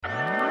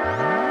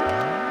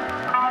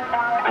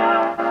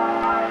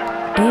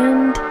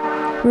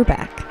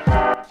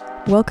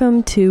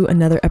Welcome to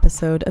another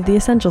episode of the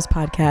Essentials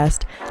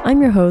Podcast.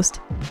 I'm your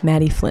host,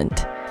 Maddie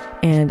Flint,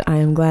 and I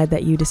am glad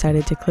that you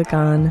decided to click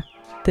on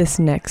this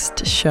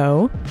next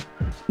show.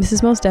 This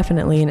is most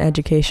definitely an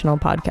educational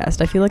podcast.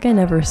 I feel like I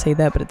never say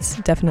that, but it's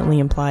definitely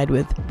implied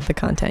with the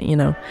content, you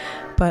know.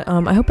 But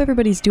I hope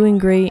everybody's doing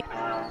great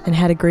and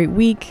had a great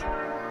week.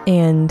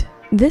 And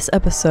this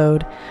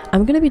episode,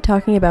 I'm going to be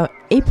talking about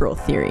April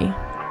theory.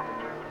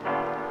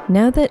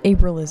 Now that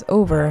April is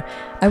over,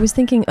 I was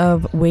thinking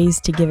of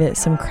ways to give it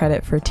some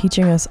credit for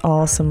teaching us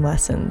all some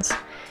lessons.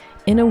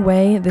 In a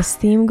way, this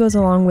theme goes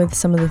along with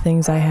some of the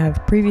things I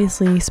have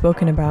previously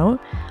spoken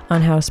about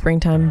on how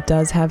springtime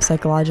does have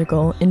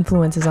psychological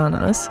influences on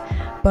us,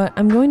 but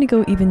I'm going to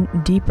go even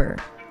deeper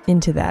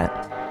into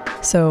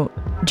that. So,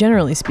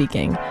 generally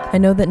speaking, I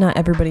know that not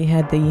everybody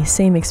had the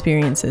same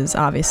experiences,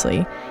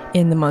 obviously,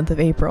 in the month of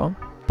April,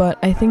 but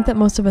I think that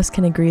most of us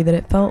can agree that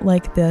it felt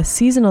like the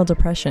seasonal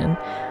depression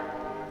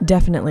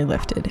definitely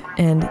lifted,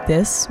 and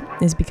this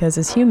is because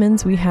as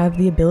humans we have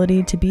the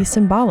ability to be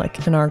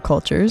symbolic in our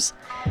cultures.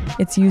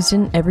 It's used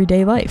in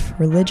everyday life,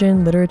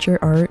 religion, literature,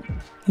 art,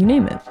 you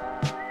name it.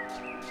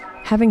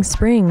 Having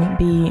spring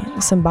be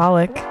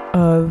symbolic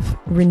of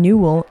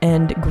renewal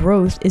and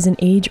growth is an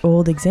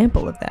age-old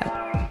example of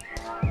that.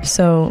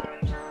 So,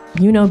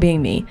 you know,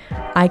 being me,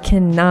 I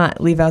cannot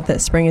leave out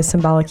that spring is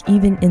symbolic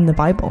even in the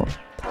Bible.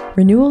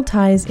 Renewal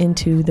ties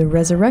into the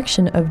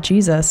resurrection of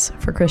Jesus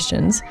for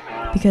Christians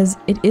because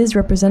it is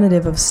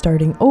representative of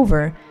starting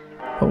over.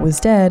 What was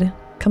dead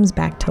comes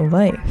back to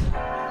life,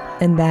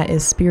 and that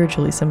is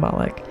spiritually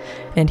symbolic.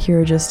 And here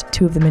are just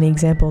two of the many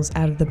examples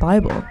out of the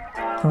Bible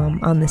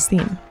on this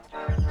theme.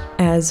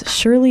 As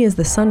surely as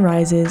the sun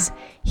rises,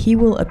 he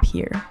will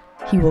appear.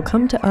 He will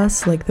come to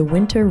us like the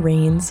winter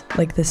rains,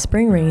 like the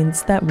spring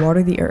rains that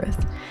water the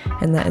earth.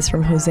 And that is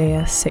from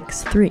Hosea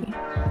 6:3.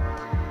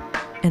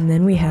 And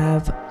then we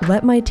have,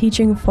 let my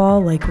teaching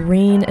fall like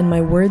rain and my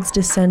words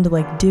descend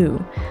like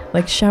dew,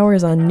 like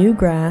showers on new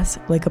grass,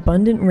 like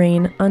abundant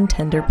rain on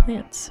tender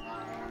plants.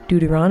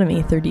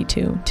 Deuteronomy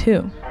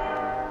 32:2.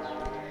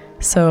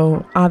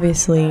 So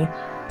obviously,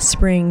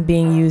 spring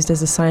being used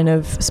as a sign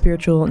of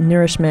spiritual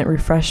nourishment,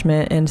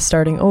 refreshment, and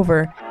starting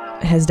over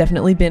has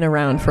definitely been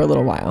around for a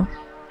little while.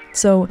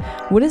 So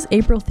what is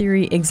April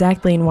theory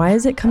exactly, and why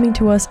is it coming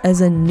to us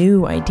as a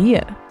new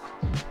idea?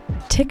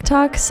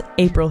 TikTok's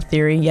April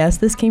theory, yes,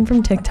 this came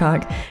from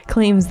TikTok,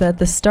 claims that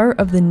the start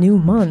of the new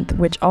month,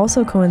 which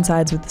also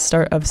coincides with the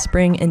start of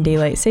spring and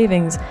daylight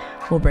savings,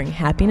 will bring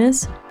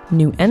happiness,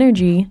 new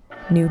energy,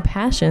 new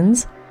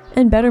passions,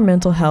 and better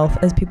mental health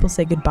as people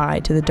say goodbye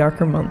to the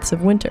darker months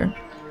of winter.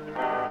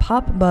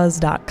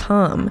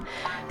 PopBuzz.com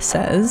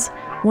says,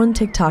 one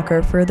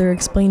TikToker further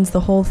explains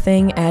the whole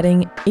thing,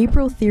 adding,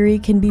 April theory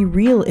can be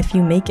real if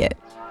you make it.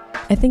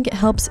 I think it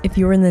helps if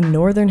you're in the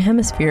northern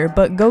hemisphere,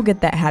 but go get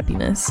that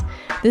happiness.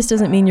 This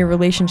doesn't mean your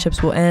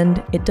relationships will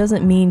end. It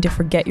doesn't mean to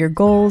forget your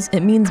goals.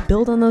 It means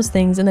build on those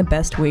things in the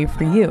best way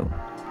for you.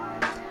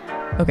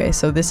 Okay,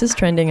 so this is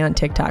trending on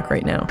TikTok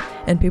right now,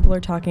 and people are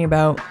talking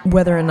about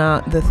whether or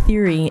not the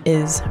theory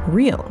is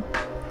real.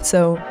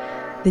 So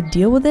the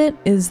deal with it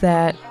is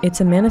that it's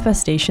a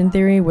manifestation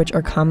theory, which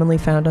are commonly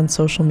found on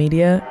social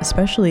media,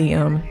 especially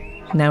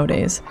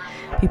nowadays.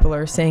 People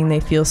are saying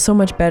they feel so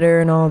much better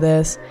and all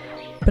this.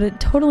 But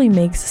it totally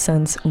makes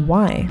sense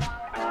why.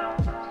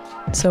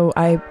 So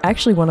I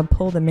actually want to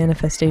pull the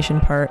manifestation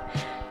part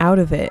out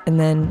of it and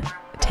then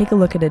take a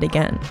look at it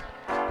again.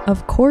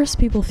 Of course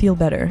people feel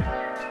better.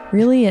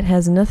 Really, it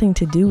has nothing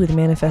to do with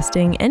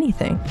manifesting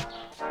anything.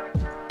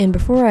 And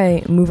before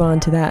I move on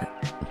to that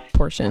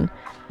portion,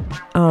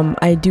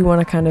 I do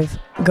want to kind of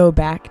go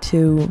back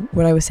to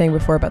what I was saying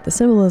before about the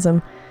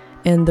symbolism.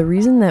 And the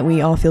reason that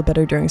we all feel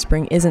better during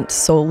spring isn't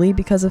solely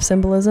because of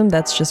symbolism.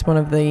 That's just one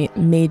of the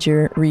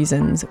major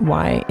reasons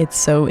why it's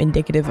so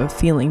indicative of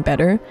feeling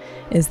better,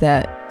 is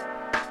that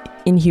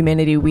in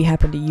humanity, we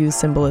happen to use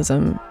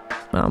symbolism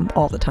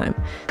all the time.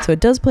 So it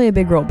does play a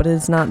big role, but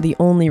it's not the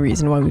only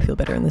reason why we feel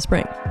better in the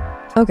spring.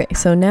 Okay,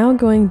 so now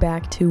going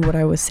back to what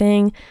I was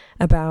saying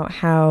about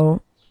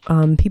how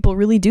people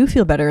really do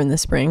feel better in the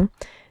spring,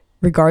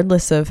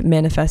 regardless of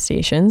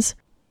manifestations.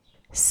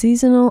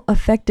 Seasonal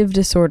affective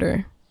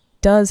disorder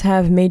does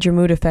have major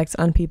mood effects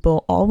on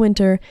people all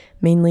winter,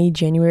 mainly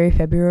January,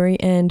 February,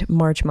 and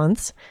March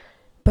months,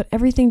 but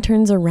everything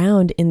turns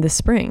around in the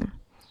spring.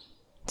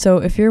 So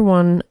if you're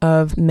one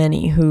of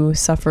many who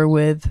suffer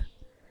with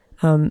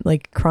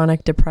like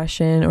chronic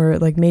depression or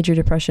like major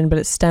depression, but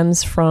it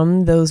stems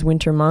from those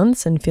winter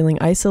months and feeling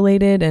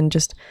isolated and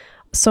just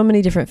so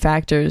many different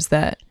factors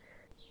that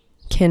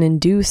can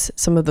induce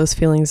some of those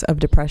feelings of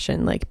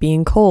depression, like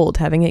being cold,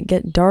 having it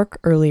get dark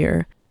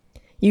earlier,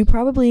 you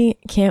probably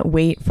can't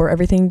wait for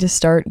everything to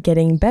start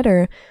getting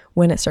better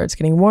when it starts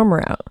getting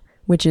warmer out,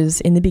 which is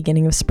in the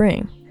beginning of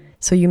spring.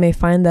 So you may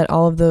find that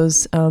all of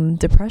those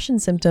depression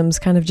symptoms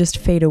kind of just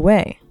fade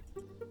away.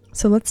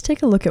 So let's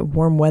take a look at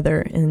warm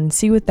weather and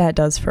see what that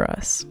does for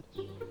us.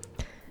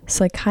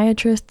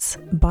 Psychiatrists,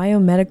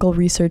 biomedical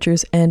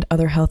researchers, and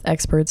other health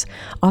experts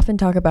often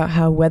talk about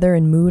how weather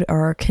and mood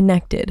are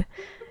connected.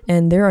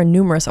 And there are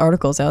numerous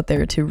articles out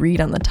there to read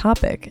on the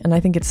topic, and I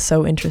think it's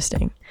so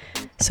interesting.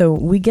 So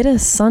we get a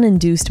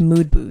sun-induced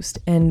mood boost,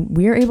 and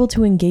we are able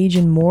to engage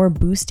in more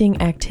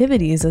boosting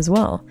activities as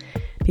well.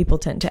 People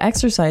tend to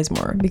exercise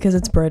more because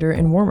it's brighter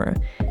and warmer.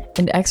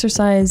 And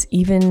exercise,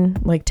 even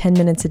like 10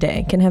 minutes a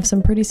day, can have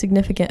some pretty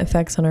significant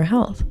effects on our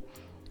health.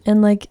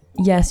 And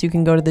yes, you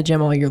can go to the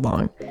gym all year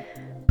long,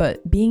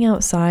 but being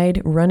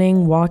outside,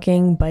 running,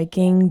 walking,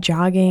 biking,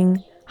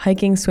 jogging,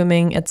 hiking,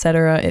 swimming,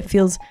 etc., it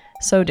feels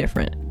so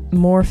different,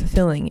 more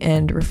fulfilling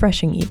and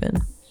refreshing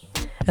even.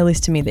 At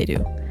least to me they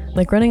do.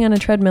 Running on a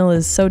treadmill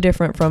is so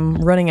different from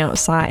running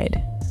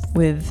outside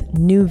with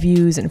new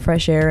views and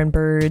fresh air and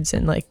birds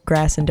and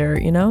grass and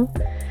dirt, you know?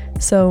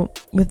 So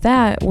with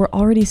that, we're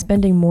already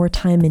spending more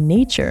time in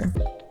nature.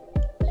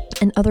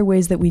 And other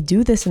ways that we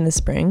do this in the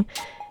spring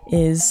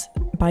is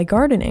by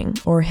gardening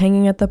or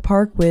hanging at the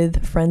park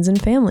with friends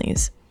and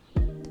families,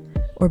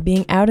 or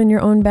being out in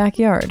your own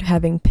backyard,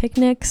 having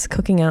picnics,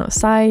 cooking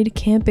outside,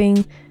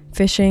 camping,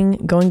 fishing,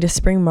 going to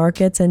spring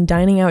markets, and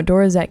dining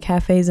outdoors at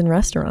cafes and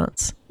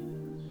restaurants.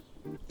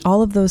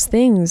 All of those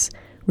things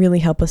really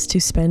help us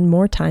to spend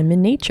more time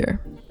in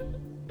nature.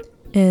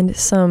 And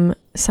some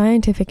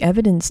scientific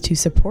evidence to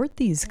support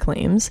these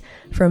claims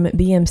from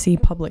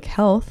BMC Public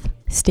Health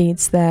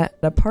states that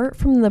apart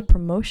from the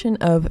promotion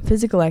of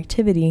physical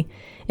activity,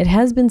 it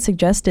has been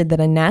suggested that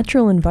a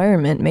natural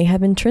environment may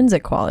have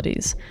intrinsic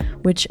qualities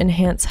which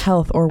enhance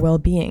health or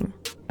well-being.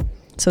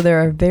 So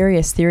there are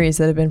various theories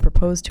that have been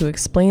proposed to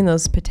explain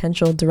those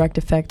potential direct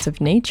effects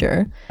of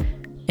nature.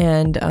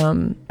 And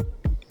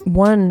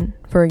one,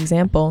 for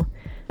example,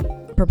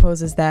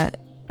 proposes that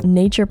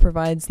nature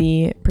provides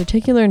the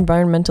particular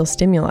environmental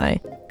stimuli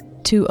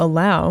to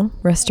allow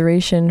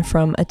restoration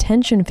from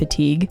attention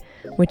fatigue,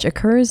 which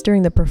occurs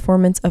during the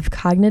performance of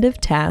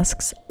cognitive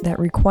tasks that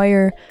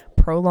require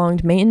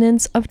prolonged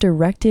maintenance of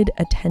directed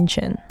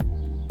attention.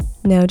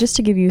 Now, just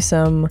to give you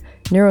some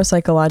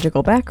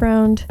neuropsychological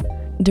background,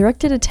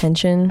 directed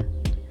attention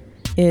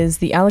is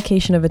the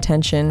allocation of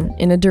attention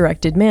in a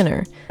directed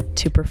manner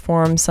to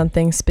perform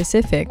something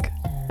specific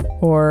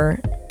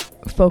or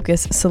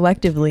focus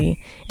selectively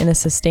in a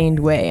sustained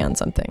way on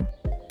something.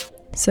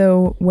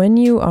 So when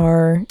you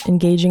are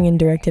engaging in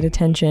directed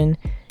attention,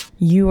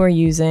 you are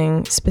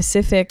using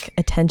specific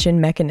attention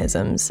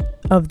mechanisms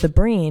of the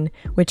brain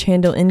which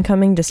handle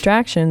incoming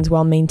distractions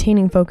while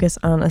maintaining focus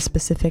on a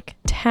specific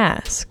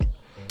task.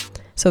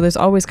 So there's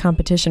always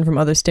competition from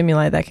other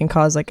stimuli that can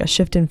cause a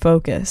shift in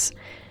focus,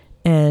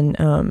 and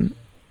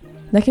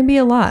that can be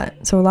a lot.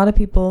 So a lot of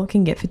people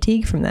can get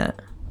fatigued from that.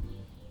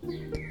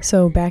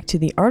 So back to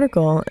the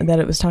article that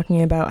it was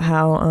talking about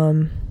how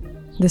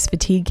this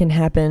fatigue can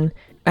happen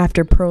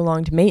after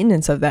prolonged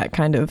maintenance of that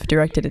kind of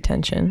directed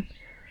attention.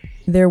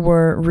 There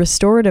were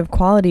restorative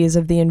qualities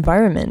of the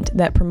environment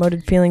that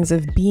promoted feelings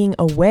of being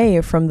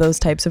away from those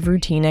types of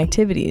routine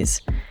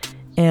activities.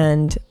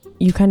 And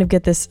you kind of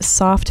get this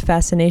soft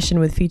fascination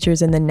with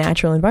features in the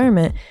natural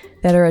environment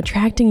that are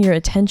attracting your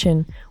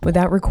attention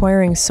without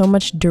requiring so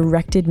much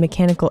directed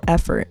mechanical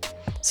effort.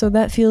 So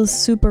that feels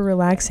super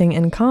relaxing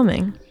and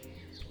calming.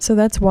 So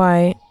that's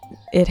why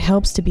it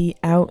helps to be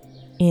out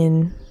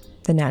in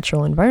the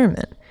natural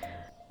environment.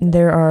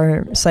 There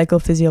are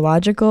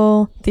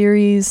psychophysiological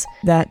theories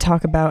that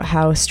talk about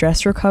how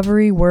stress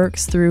recovery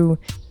works through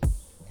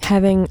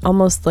having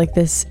almost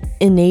this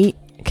innate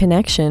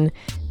connection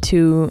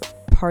to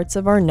parts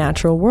of our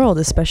natural world,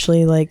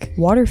 especially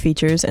water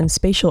features and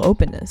spatial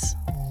openness.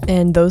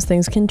 And those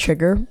things can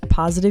trigger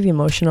positive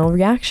emotional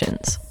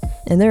reactions.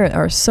 And there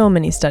are so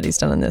many studies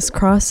done on this,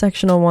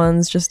 cross-sectional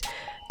ones, just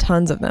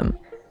tons of them.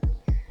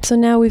 So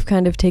now we've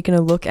kind of taken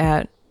a look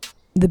at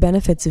the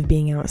benefits of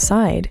being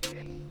outside.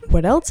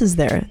 What else is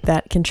there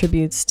that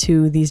contributes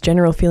to these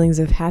general feelings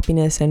of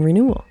happiness and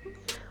renewal?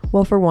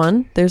 Well, for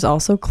one, there's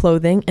also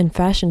clothing and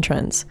fashion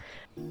trends.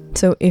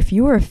 So if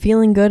you are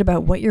feeling good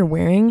about what you're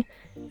wearing,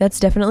 that's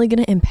definitely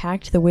going to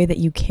impact the way that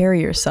you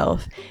carry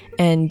yourself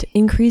and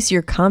increase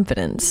your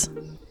confidence.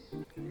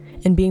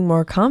 And being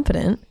more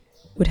confident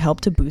would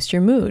help to boost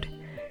your mood.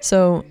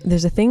 So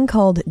there's a thing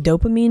called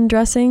dopamine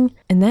dressing,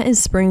 and that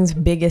is spring's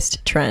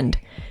biggest trend.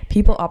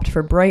 People opt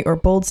for bright or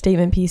bold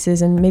statement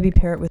pieces and maybe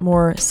pair it with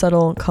more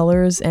subtle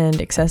colors and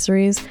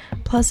accessories.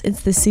 Plus,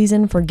 it's the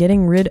season for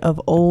getting rid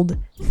of old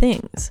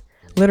things.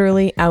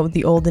 Literally out with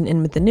the old and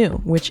in with the new,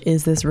 which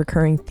is this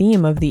recurring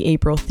theme of the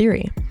April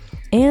theory.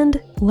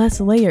 And less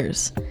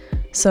layers.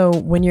 So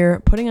when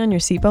you're putting on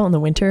your seatbelt in the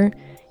winter,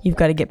 you've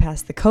got to get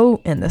past the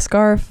coat and the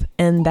scarf,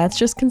 and that's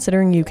just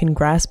considering you can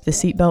grasp the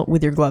seatbelt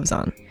with your gloves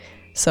on.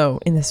 So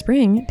in the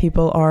spring,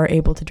 people are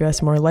able to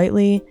dress more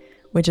lightly,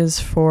 which is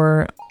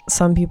for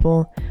some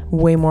people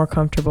way more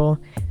comfortable.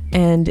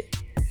 And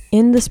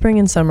in the spring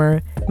and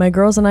summer, my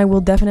girls and I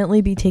will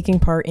definitely be taking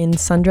part in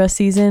sundress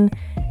season,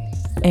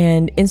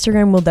 and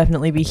Instagram will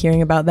definitely be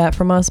hearing about that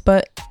from us,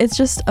 but it's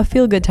just a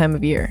feel-good time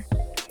of year.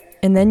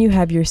 And then you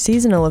have your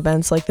seasonal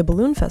events like the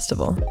Balloon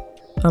Festival.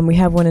 We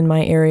have one in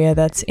my area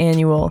that's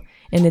annual,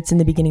 and it's in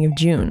the beginning of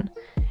June.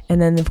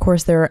 And then, of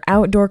course, there are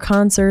outdoor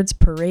concerts,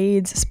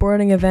 parades,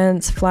 sporting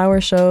events, flower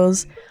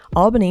shows.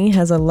 Albany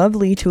has a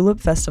lovely tulip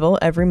festival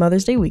every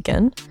Mother's Day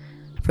weekend,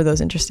 for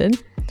those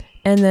interested.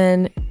 And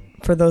then,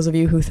 for those of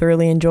you who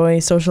thoroughly enjoy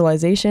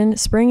socialization,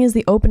 spring is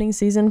the opening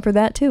season for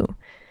that too.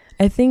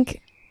 I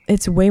think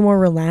it's way more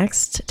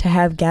relaxed to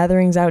have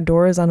gatherings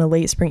outdoors on a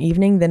late spring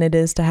evening than it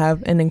is to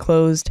have an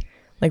enclosed,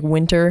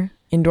 winter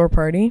indoor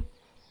party.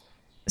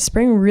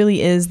 Spring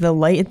really is the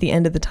light at the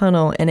end of the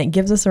tunnel, and it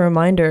gives us a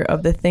reminder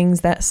of the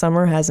things that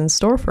summer has in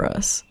store for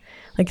us.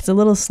 It's a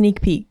little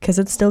sneak peek, because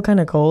it's still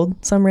kind of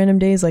cold some random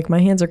days. My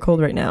hands are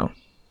cold right now,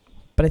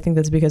 but I think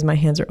that's because my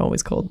hands are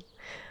always cold.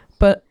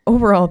 But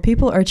overall,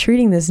 people are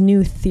treating this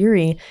new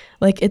theory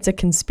like it's a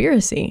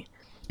conspiracy,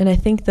 and I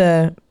think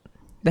the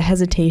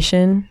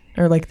hesitation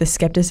or the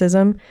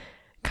skepticism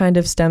kind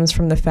of stems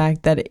from the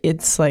fact that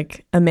it's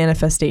a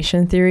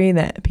manifestation theory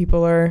that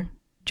people are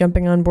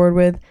jumping on board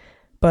with.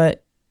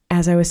 But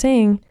as I was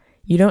saying,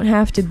 you don't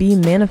have to be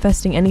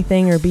manifesting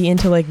anything or be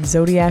into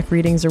zodiac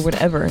readings or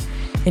whatever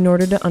in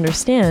order to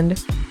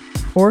understand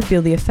or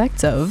feel the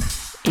effects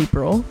of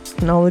April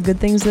and all the good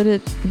things that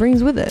it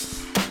brings with it.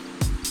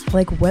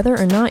 Whether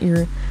or not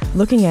you're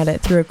looking at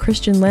it through a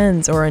Christian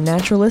lens or a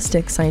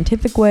naturalistic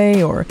scientific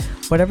way or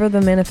whatever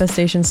the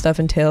manifestation stuff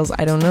entails,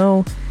 I don't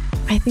know.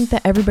 I think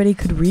that everybody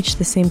could reach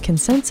the same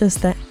consensus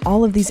that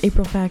all of these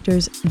April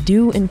factors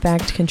do in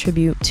fact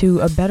contribute to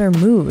a better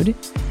mood.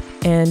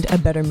 And a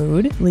better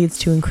mood leads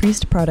to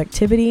increased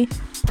productivity,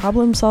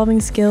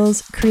 problem-solving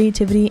skills,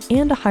 creativity,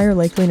 and a higher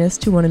likeliness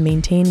to want to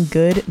maintain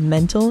good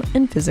mental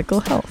and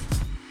physical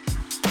health.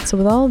 So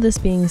with all of this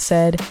being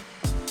said,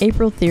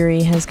 April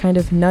theory has kind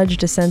of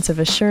nudged a sense of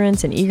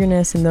assurance and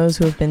eagerness in those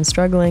who have been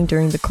struggling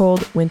during the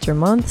cold winter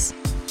months,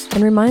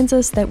 and reminds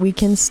us that we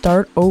can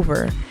start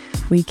over.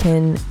 We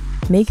can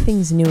make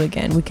things new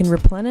again. We can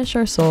replenish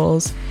our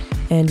souls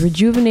and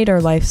rejuvenate our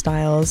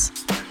lifestyles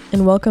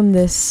and welcome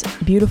this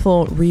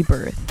beautiful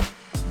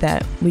rebirth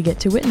that we get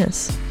to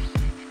witness.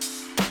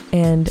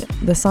 And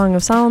the Song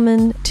of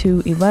Solomon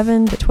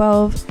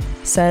 2:11-12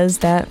 says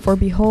that, "For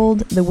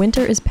behold, the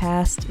winter is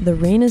past, the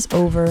rain is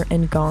over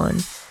and gone.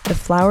 The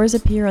flowers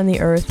appear on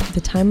the earth,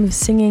 the time of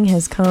singing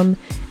has come,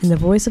 and the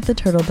voice of the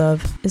turtle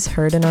dove is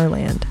heard in our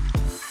land."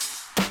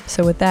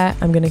 So with that,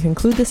 I'm going to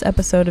conclude this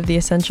episode of The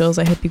Essentials.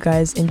 I hope you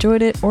guys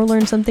enjoyed it or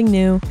learned something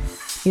new.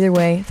 Either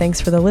way,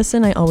 thanks for the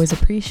listen. I always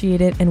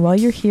appreciate it. And while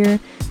you're here,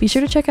 be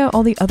sure to check out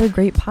all the other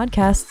great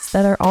podcasts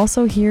that are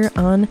also here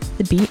on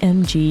the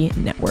BMG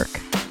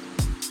network.